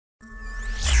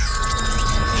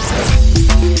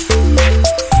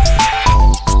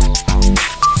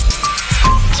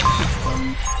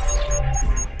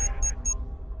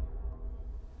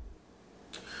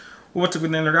What's up,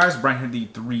 there, guys? Brian here, the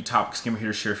Three Topics Gamer, here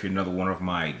to share with you another one of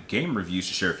my game reviews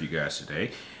to share with you guys today.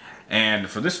 And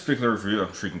for this particular review,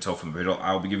 I'm sure you can tell from the video,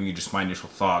 I'll be giving you just my initial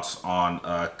thoughts on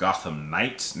Gotham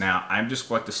Knights. Now, I'm just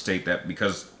going to state that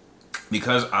because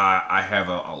I have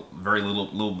a very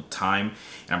little time,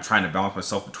 and I'm trying to balance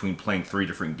myself between playing 3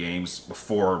 different games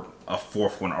before a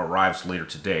 4th one arrives later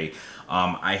today.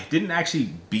 I didn't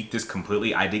actually beat this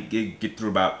completely. I did get through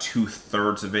about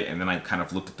 2/3 of it, and then I kind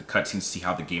of looked at the cutscenes to see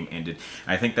how the game ended.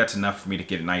 And I think that's enough for me to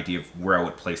get an idea of where I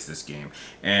would place this game.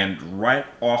 And right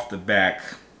off the back,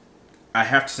 I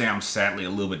have to say I'm sadly a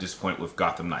little bit disappointed with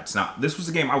Gotham Knights. Now, this was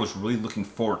a game I was really looking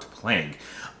forward to playing.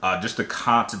 Just the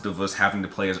concept of us having to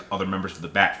play as other members of the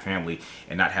Bat family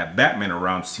and not have Batman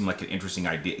around seemed like an interesting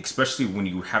idea, especially when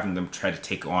you were having them try to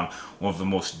take on one of the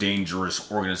most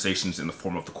dangerous organizations in the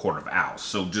form of the Court of Owls.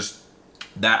 So just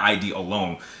that idea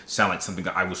alone sounded like something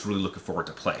that I was really looking forward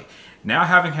to play. Now,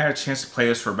 having had a chance to play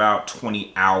this for about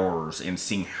 20 hours and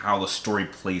seeing how the story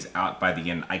plays out by the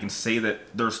end, I can say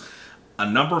that there's a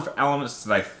number of elements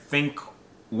that I think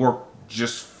work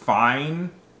just fine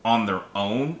on their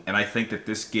own, and I think that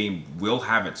this game will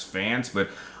have its fans, but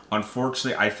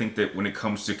unfortunately I think that when it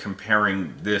comes to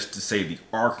comparing this to, say, the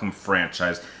Arkham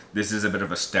franchise, this is a bit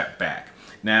of a step back.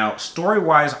 Now,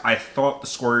 story-wise, I thought the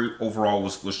story overall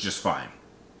was just fine.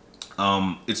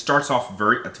 It starts off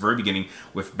at the very beginning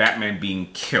with Batman being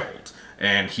killed.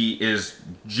 And he is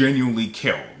genuinely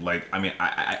killed. Like, I mean,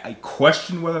 I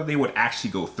question whether they would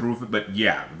actually go through with it, but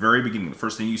yeah, very beginning, the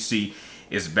first thing you see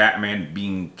is Batman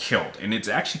being killed, and it's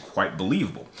actually quite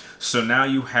believable. So now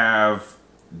you have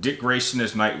Dick Grayson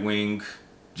as Nightwing,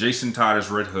 Jason Todd as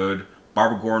Red Hood,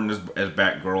 Barbara Gordon as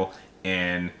Batgirl,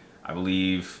 and I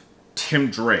believe Tim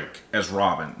Drake as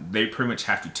Robin. They pretty much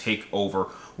have to take over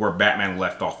where Batman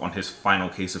left off on his final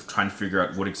case of trying to figure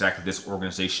out what exactly this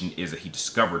organization is that he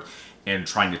discovered and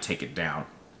trying to take it down.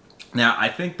 Now, I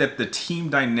think that the team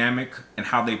dynamic and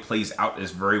how they plays out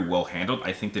is very well handled.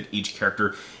 I think that each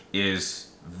character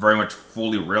is very much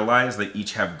fully realized. They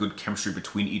each have good chemistry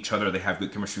between each other. They have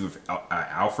good chemistry with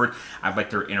Alfred. I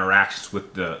like their interactions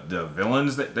with the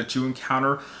villains that you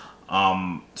encounter.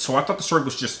 So I thought the story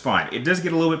was just fine. It does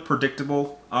get a little bit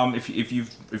predictable. If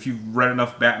you've read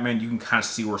enough Batman, you can kind of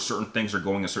see where certain things are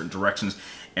going in certain directions.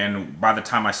 And by the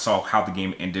time I saw how the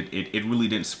game ended, it really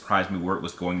didn't surprise me where it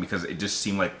was going, because it just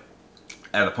seemed like,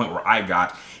 at the point where I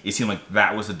got, it seemed like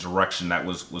that was the direction that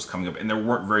was coming up, and there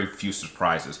weren't very few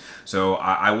surprises. So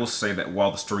I will say that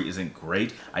while the story isn't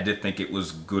great, I did think it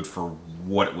was good for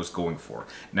what it was going for.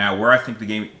 Now, where I think the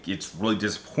game gets really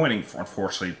disappointing,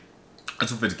 unfortunately,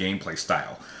 is with its gameplay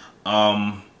style.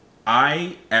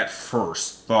 I, at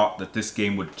first, thought that this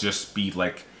game would just be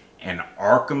like an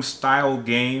Arkham-style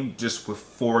game, just with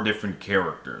 4 different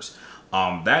characters.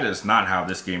 That is not how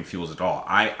this game feels at all.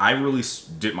 I really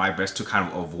did my best to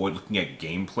kind of avoid looking at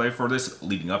gameplay for this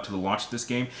leading up to the launch of this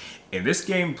game. And this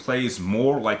game plays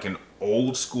more like an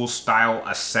old school style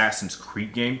Assassin's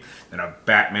Creed game than a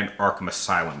Batman Arkham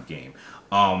Asylum game.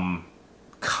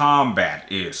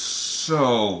 Combat is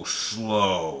so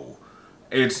slow.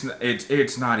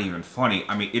 It's not even funny.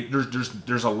 I mean,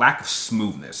 there's a lack of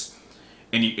smoothness.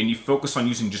 And you focus on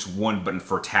using just one button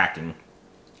for attacking.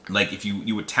 Like, if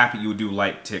you would tap it, you would do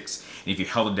light ticks, and if you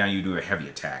held it down, you would do a heavy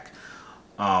attack.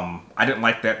 I didn't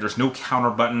like that. There's no counter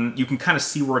button. You can kind of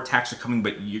see where attacks are coming,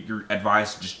 but you're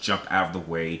advised to just jump out of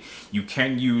the way. You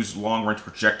can use long-range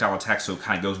projectile attacks, so it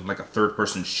kind of goes into like a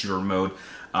third-person shooter mode.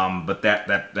 But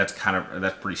that's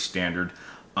pretty standard.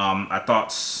 I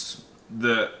thought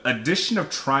the addition of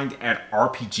trying to add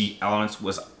RPG elements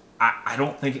was, I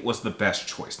don't think it was the best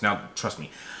choice. Now, trust me,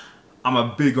 I'm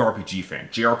a big RPG fan.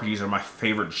 JRPGs are my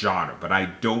favorite genre, but I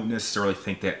don't necessarily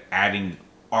think that adding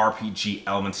RPG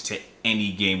elements to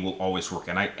any game will always work.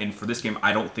 And for this game,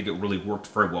 I don't think it really worked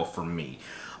very well for me.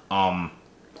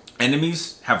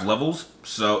 Enemies have levels,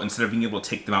 so instead of being able to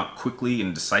take them out quickly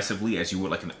and decisively as you would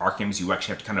like in Arkham, you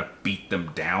actually have to kind of beat them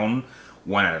down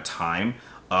one at a time.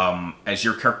 As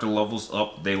your character levels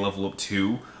up, they level up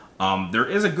too. There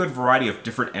is a good variety of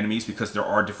different enemies, because there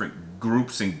are different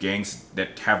groups and gangs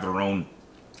that have their own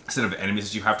set of enemies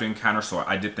that you have to encounter, so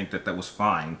I did think that that was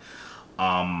fine.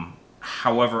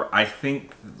 However, I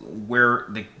think where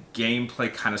the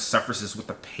gameplay kind of suffers is with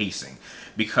the pacing,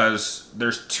 because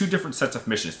there's 2 different sets of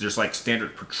missions. There's like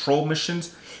standard patrol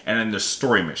missions, and then there's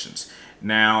story missions.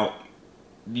 Now,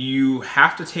 you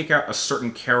have to take out a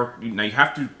certain character. Now, you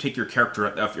have to take your character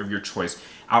of your choice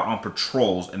out on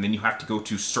patrols, and then you have to go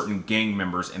to certain gang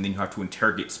members, and then you have to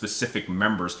interrogate specific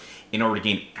members in order to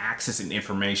gain access and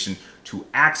information to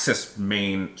access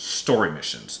main story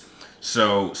missions.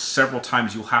 So several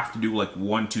times you'll have to do like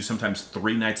 1, 2, sometimes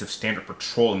 3 nights of standard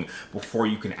patrolling before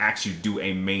you can actually do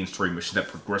a main story mission that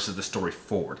progresses the story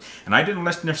forward. And I didn't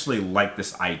necessarily like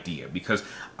this idea because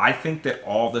I think that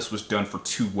all this was done for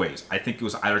 2 ways. I think it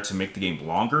was either to make the game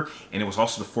longer, and it was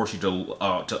also to force you to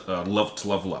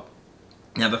level up.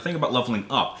 Now, the thing about leveling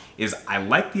up is I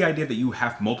like the idea that you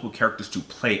have multiple characters to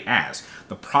play as.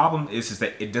 The problem is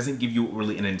that it doesn't give you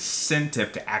really an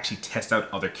incentive to actually test out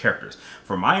other characters.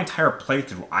 For my entire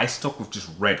playthrough, I stuck with just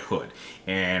Red Hood.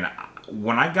 And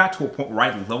when I got to a point where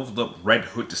I leveled up Red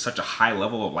Hood to such a high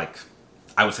level of like,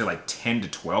 I would say like 10 to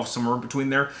 12, somewhere between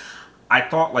there, I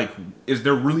thought like, is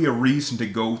there really a reason to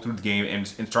go through the game and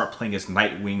start playing as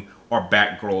Nightwing or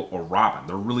Batgirl or Robin?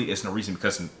 There really isn't a reason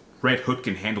because Red Hood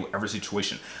can handle every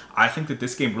situation. I think that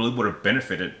this game really would have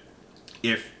benefited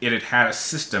if it had had a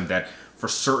system that for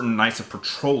certain nights of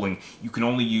patrolling, you can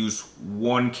only use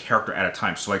one character at a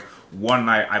time. So like one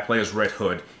night I play as Red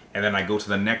Hood, and then I go to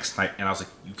the next night and I was like,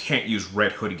 you can't use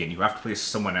Red Hood again. You have to play as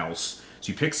someone else.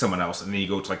 So you pick someone else, and then you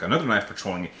go to like another night of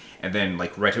patrolling, and then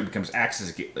like Red Hood becomes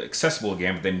accessible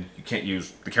again, but then you can't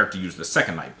use the character you used the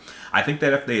second night. I think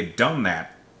that if they had done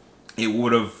that, it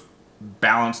would have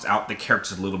balanced out the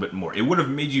characters a little bit more. It would have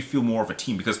made you feel more of a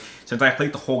team, because since I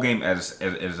played the whole game as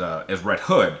Red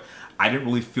Hood, I didn't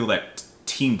really feel that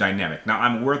team dynamic. Now,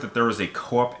 I'm aware that there is a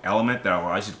co-op element that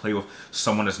allows you to play with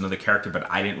someone as another character, but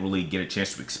I didn't really get a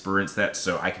chance to experience that,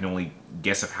 so I can only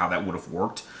guess of how that would have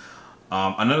worked.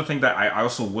 Another thing that I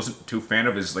also wasn't too fan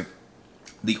of is like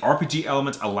the RPG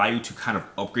elements allow you to kind of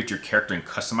upgrade your character and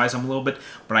customize them a little bit,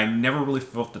 but I never really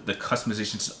felt that the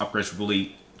customizations and upgrades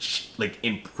really like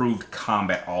improved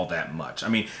combat all that much. I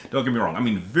mean, don't get me wrong. I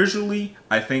mean, visually,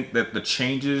 I think that the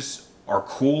changes are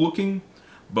cool looking,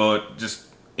 but just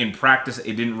in practice,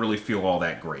 it didn't really feel all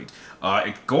that great.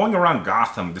 Going around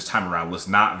Gotham this time around was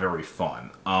not very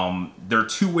fun. There are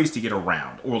 2 ways to get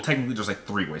around. Well, technically, there's like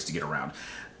 3 ways to get around.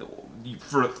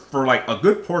 For like a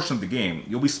good portion of the game,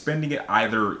 you'll be spending it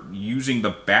either using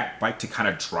the bat bike to kind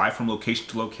of drive from location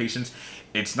to locations.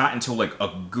 It's not until like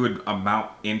a good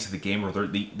amount into the game where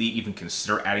they even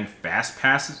consider adding fast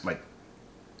passes, like,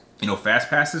 you know, fast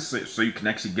passes, so you can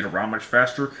actually get around much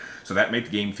faster. So that made the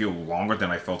game feel longer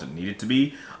than I felt it needed to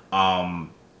be.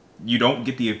 You don't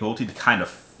get the ability to kind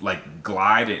of like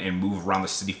glide and move around the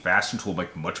city fast until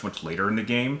like much later in the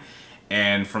game.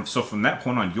 And from that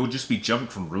point on, you'll just be jumping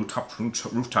from rooftop to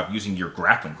rooftop using your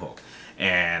grappling hook,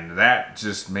 and that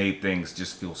just made things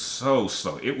just feel so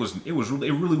slow. It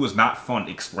really was not fun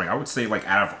exploring. I would say like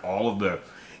out of all of the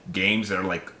games that are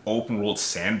like open world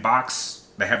sandbox,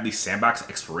 that have these sandbox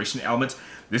exploration elements,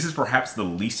 this is perhaps the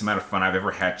least amount of fun I've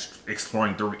ever had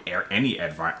exploring through any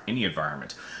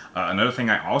environment. Another thing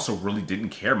I also really didn't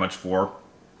care much for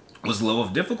was the level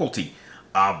of difficulty.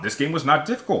 This game was not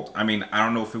difficult. I mean, I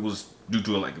don't know if it was due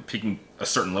to like picking a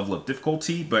certain level of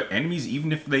difficulty, but enemies,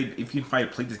 even if you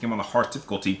played this game on the hard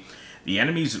difficulty, the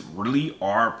enemies really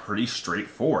are pretty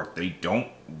straightforward. They don't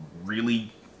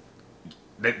really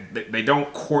they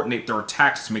don't coordinate their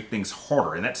attacks to make things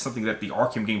harder, and that's something that the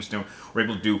Arkham games were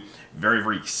able to do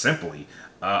very simply.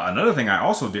 Another thing I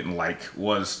also didn't like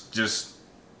was just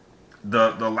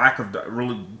the lack of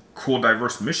really cool,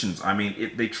 diverse missions. I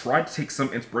mean, they tried to take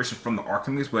some inspiration from the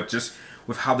Arkham games, but just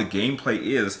with how the gameplay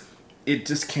is, it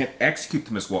just can't execute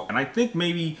them as well. And I think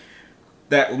maybe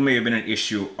that may have been an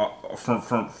issue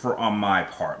on my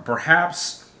part.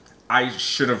 Perhaps I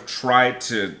should have tried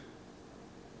to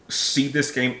see this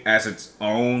game as its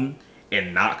own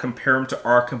and not compare them to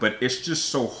Arkham, but it's just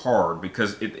so hard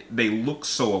because they look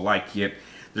so alike, yet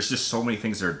there's just so many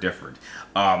things that are different.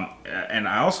 And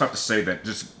I also have to say that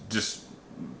just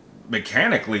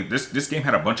mechanically, this game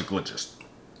had a bunch of glitches.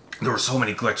 There were so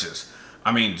many glitches.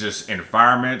 I mean, just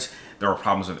environment. There were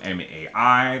problems with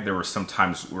AI. There were some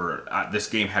times where this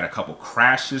game had a couple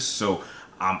crashes. So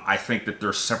I think that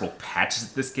there's several patches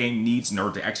that this game needs in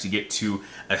order to actually get to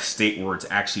a state where it's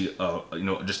actually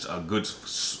just a good,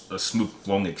 smooth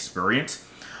flowing experience.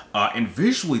 And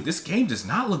visually, this game does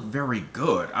not look very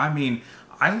good. I mean,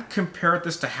 I compared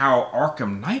this to how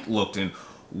Arkham Knight looked, and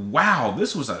wow,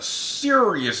 this was a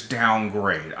serious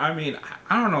downgrade. I mean,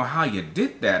 I don't know how you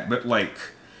did that, but like,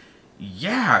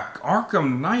 yeah,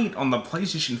 Arkham Knight on the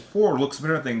PlayStation 4 looks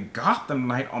better than Gotham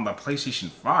Knight on the PlayStation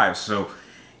 5. So,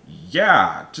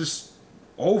 yeah, just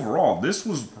overall, this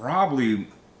was probably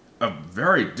a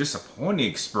very disappointing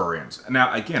experience.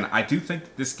 Now, again, I do think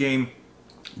that this game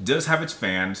does have its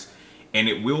fans, and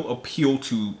it will appeal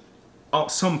to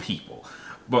some people.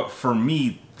 But for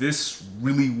me, this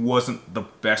really wasn't the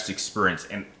best experience,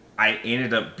 and I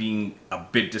ended up being a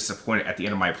bit disappointed at the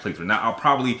end of my playthrough. Now, I'll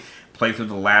probably play through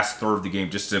the last third of the game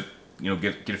just to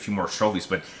get a few more trophies.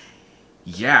 But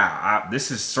yeah,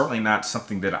 this is certainly not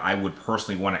something that I would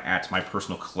personally want to add to my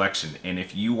personal collection. And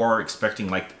if you are expecting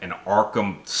like an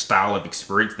Arkham style of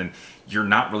experience, then you're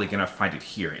not really going to find it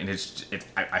here. And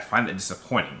I find that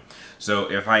disappointing.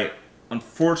 So if I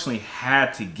unfortunately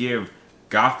had to give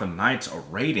Gotham Knights a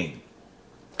rating,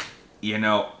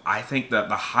 I think that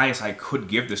the highest I could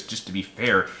give this, just to be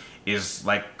fair, is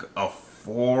like a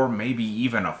 4, maybe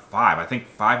even a 5. I think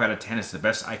 5 out of 10 is the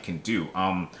best I can do.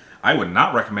 I would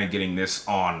not recommend getting this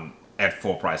at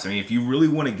full price. I mean, if you really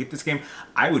want to get this game,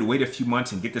 I would wait a few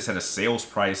months and get this at a sales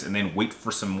price and then wait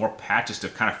for some more patches to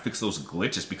kind of fix those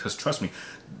glitches, because trust me,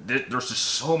 there's just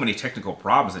so many technical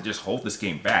problems that just hold this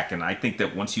game back. And I think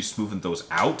that once you smoothen those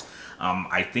out,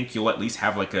 I think you'll at least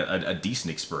have like a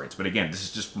decent experience. But again, this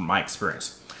is just from my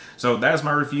experience. So that is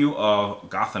my review of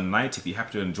Gotham Knights. If you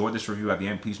happen to enjoy this review at the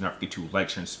end, please do not forget to like,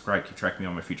 share, and subscribe. Keep tracking me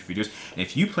on my future videos. And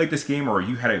if you played this game or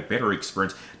you had a better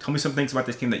experience, tell me some things about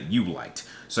this game that you liked.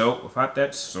 So without that,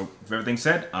 with everything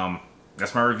said,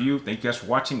 that's my review. Thank you guys for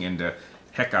watching, and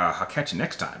heck, I'll catch you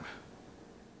next time.